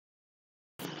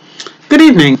Good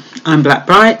evening, I'm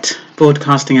Blackbright,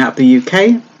 broadcasting out of the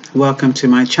UK. Welcome to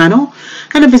my channel,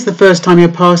 and if it's the first time you're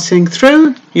passing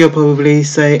through, you'll probably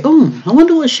say, oh, I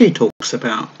wonder what she talks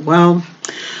about. Well,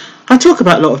 I talk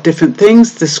about a lot of different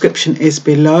things. The description is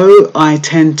below. I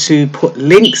tend to put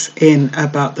links in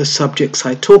about the subjects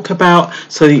I talk about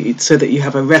so that you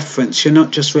have a reference. You're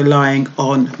not just relying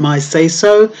on my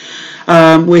say-so.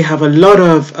 We have a lot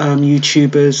of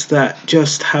YouTubers that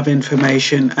just have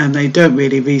information and they don't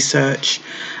really research.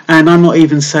 And I'm not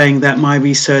even saying that my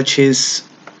research is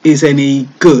any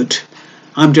good.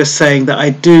 I'm just saying that I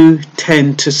do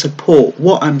tend to support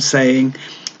what I'm saying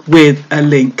with a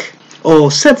link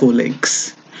or several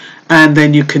links, and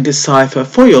then you can decipher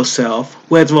for yourself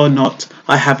whether or not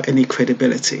I have any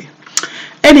credibility.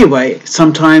 Anyway,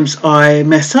 sometimes I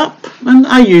mess up, and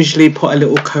I usually put a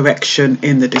little correction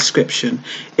in the description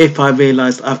if I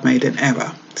realise I've made an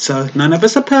error. So none of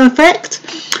us are perfect,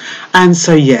 and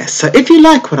so yes, so if you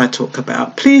like what I talk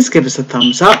about, please give us a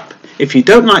thumbs up. If you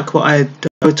don't like what I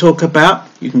talk about,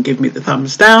 you can give me the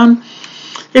thumbs down.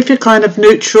 If you're kind of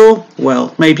neutral,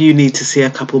 well, maybe you need to see a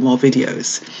couple more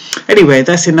videos. Anyway,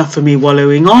 that's enough for me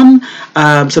wallowing on.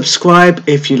 Subscribe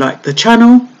if you like the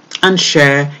channel, and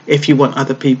share if you want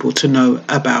other people to know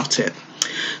about it.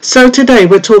 So today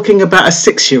we're talking about a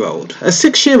 6-year-old. A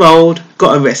 6-year-old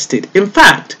got arrested. In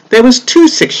fact, there was 2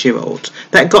 6-year-olds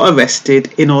that got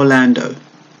arrested in Orlando,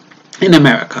 in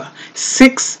America.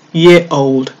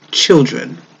 6-year-old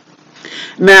children.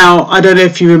 Now, I don't know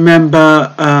if you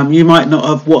remember, you might not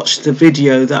have watched the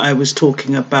video that I was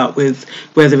talking about with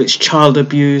whether it's child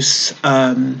abuse,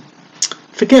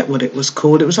 forget what it was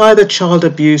called. It was either child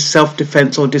abuse,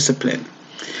 self-defense or discipline.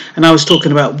 And I was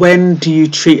talking about, when do you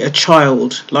treat a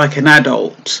child like an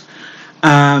adult?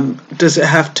 Does it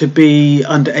have to be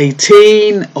under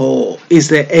 18, or is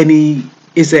there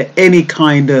any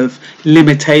kind of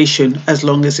limitation as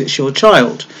long as it's your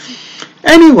child?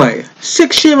 Anyway,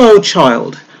 6-year-old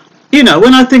child. You know,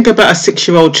 when I think about a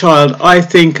 6-year-old child, I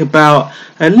think about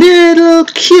a little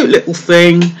cute little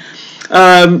thing.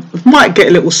 Might get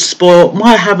a little spoiled,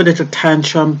 might have a little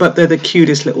tantrum, but they're the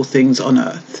cutest little things on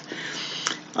earth.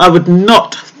 I would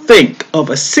not think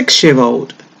of a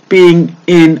 6-year-old doing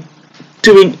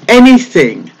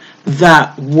anything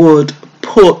that would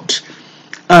put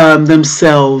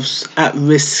themselves at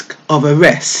risk of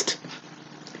arrest.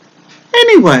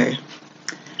 Anyway,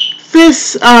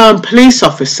 this police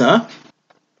officer,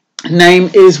 name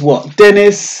is what?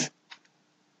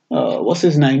 What's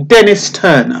his name? Dennis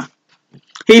Turner.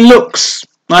 He looks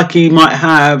like he might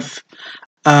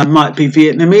be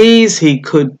Vietnamese. He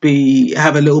could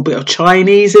have a little bit of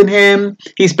Chinese in him.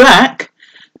 He's black,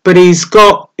 but he's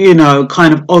got, you know,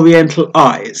 kind of Oriental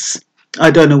eyes.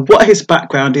 I don't know what his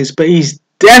background is, but he's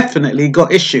definitely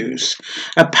got issues.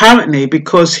 Apparently,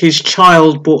 because his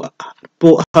child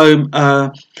brought home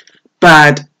a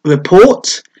bad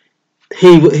report,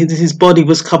 his body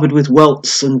was covered with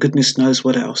welts and goodness knows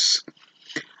what else.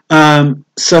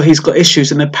 So he's got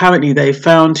issues, and apparently they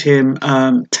found him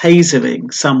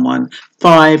tasering someone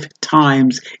 5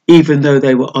 times, even though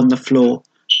they were on the floor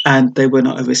and they were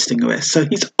not resisting arrest. So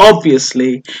he's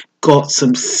obviously got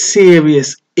some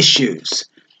serious issues.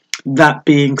 That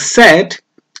being said,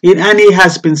 and he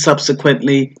has been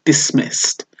subsequently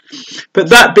dismissed. But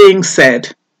that being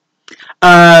said,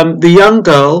 the young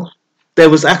girl, there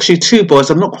was actually 2 boys.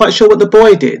 I'm not quite sure what the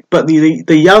boy did, but the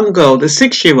young girl, the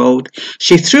 6-year-old,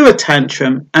 she threw a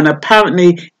tantrum and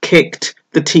apparently kicked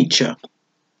the teacher.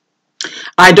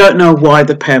 I don't know why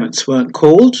the parents weren't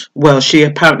called. Well, she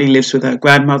apparently lives with her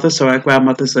grandmother, so her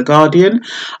grandmother's the guardian.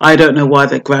 I don't know why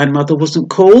the grandmother wasn't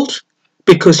called,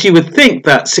 because you would think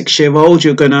that 6-year-old,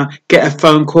 you're going to get a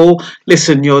phone call.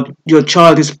 Listen, your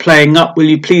child is playing up. Will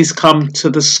you please come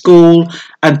to the school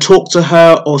and talk to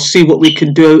her, or see what we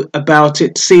can do about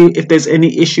it? See if there's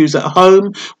any issues at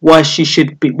home, why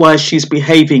she's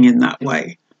behaving in that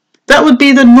way. That would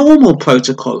be the normal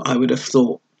protocol, I would have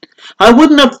thought. I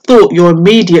wouldn't have thought your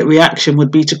immediate reaction would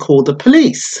be to call the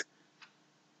police.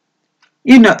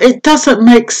 You know, it doesn't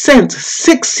make sense.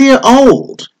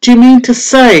 6-year-old. Do you mean to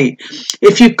say,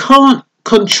 if you can't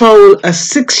control a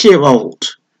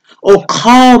 6-year-old or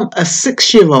calm a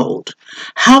 6-year-old,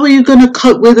 how are you going to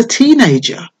cope with a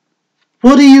teenager?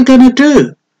 What are you going to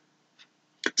do?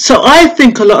 So I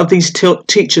think a lot of these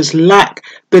teachers lack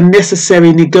the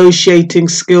necessary negotiating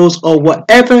skills, or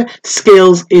whatever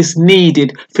skills is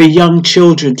needed for young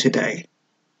children today.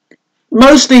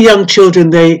 Mostly young children,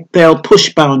 they'll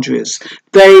push boundaries.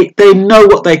 They know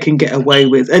what they can get away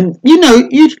with. And, you know,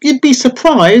 you'd be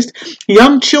surprised.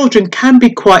 Young children can be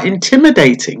quite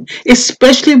intimidating,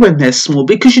 especially when they're small,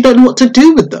 because you don't know what to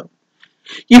do with them.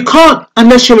 You can't,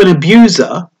 unless you're an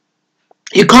abuser,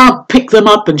 you can't pick them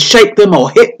up and shake them or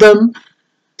hit them.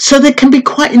 So they can be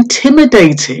quite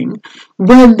intimidating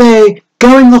when they're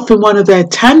going off in one of their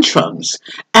tantrums.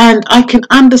 And I can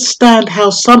understand how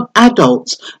some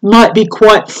adults might be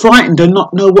quite frightened and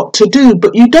not know what to do.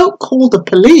 But you don't call the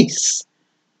police.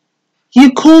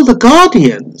 You call the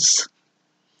guardians.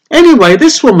 Anyway,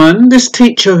 this woman, this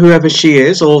teacher, whoever she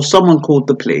is, or someone called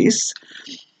the police.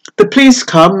 The police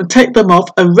come and take them off,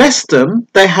 arrest them.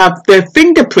 They have their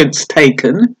fingerprints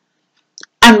taken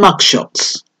and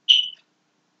mugshots.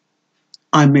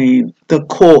 I mean, the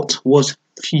court was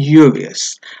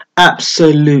furious,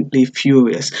 absolutely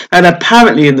furious. And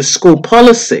apparently in the school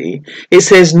policy, it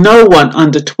says no one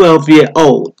under 12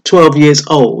 years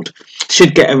old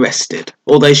should get arrested,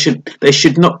 or they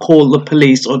should not call the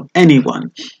police on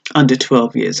anyone under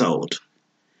 12 years old.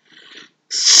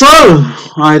 So,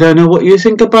 I don't know what you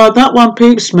think about that one,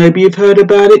 peeps. Maybe you've heard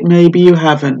about it, maybe you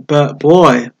haven't. But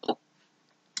boy,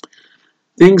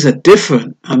 things are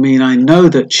different. I mean, I know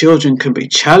that children can be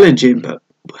challenging, but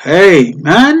hey,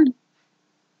 man,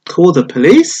 call the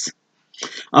police?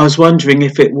 I was wondering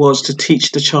if it was to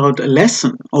teach the child a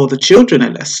lesson or the children a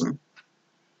lesson.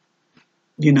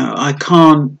 You know, I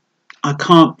can't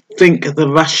think of the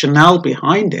rationale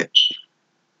behind it.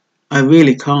 I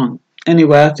really can't.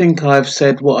 Anyway, I think I've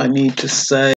said what I need to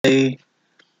say. I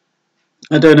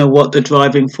don't know what the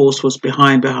driving force was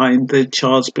behind the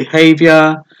child's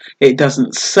behaviour. It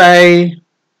doesn't say.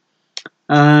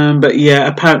 But yeah,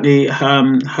 apparently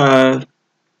her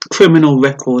criminal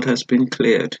record has been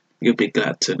cleared. You'll be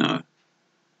glad to know.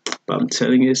 But I'm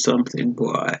telling you something,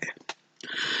 boy.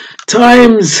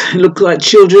 Times look like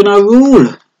children are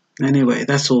rule. Anyway,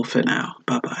 that's all for now.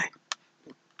 Bye-bye.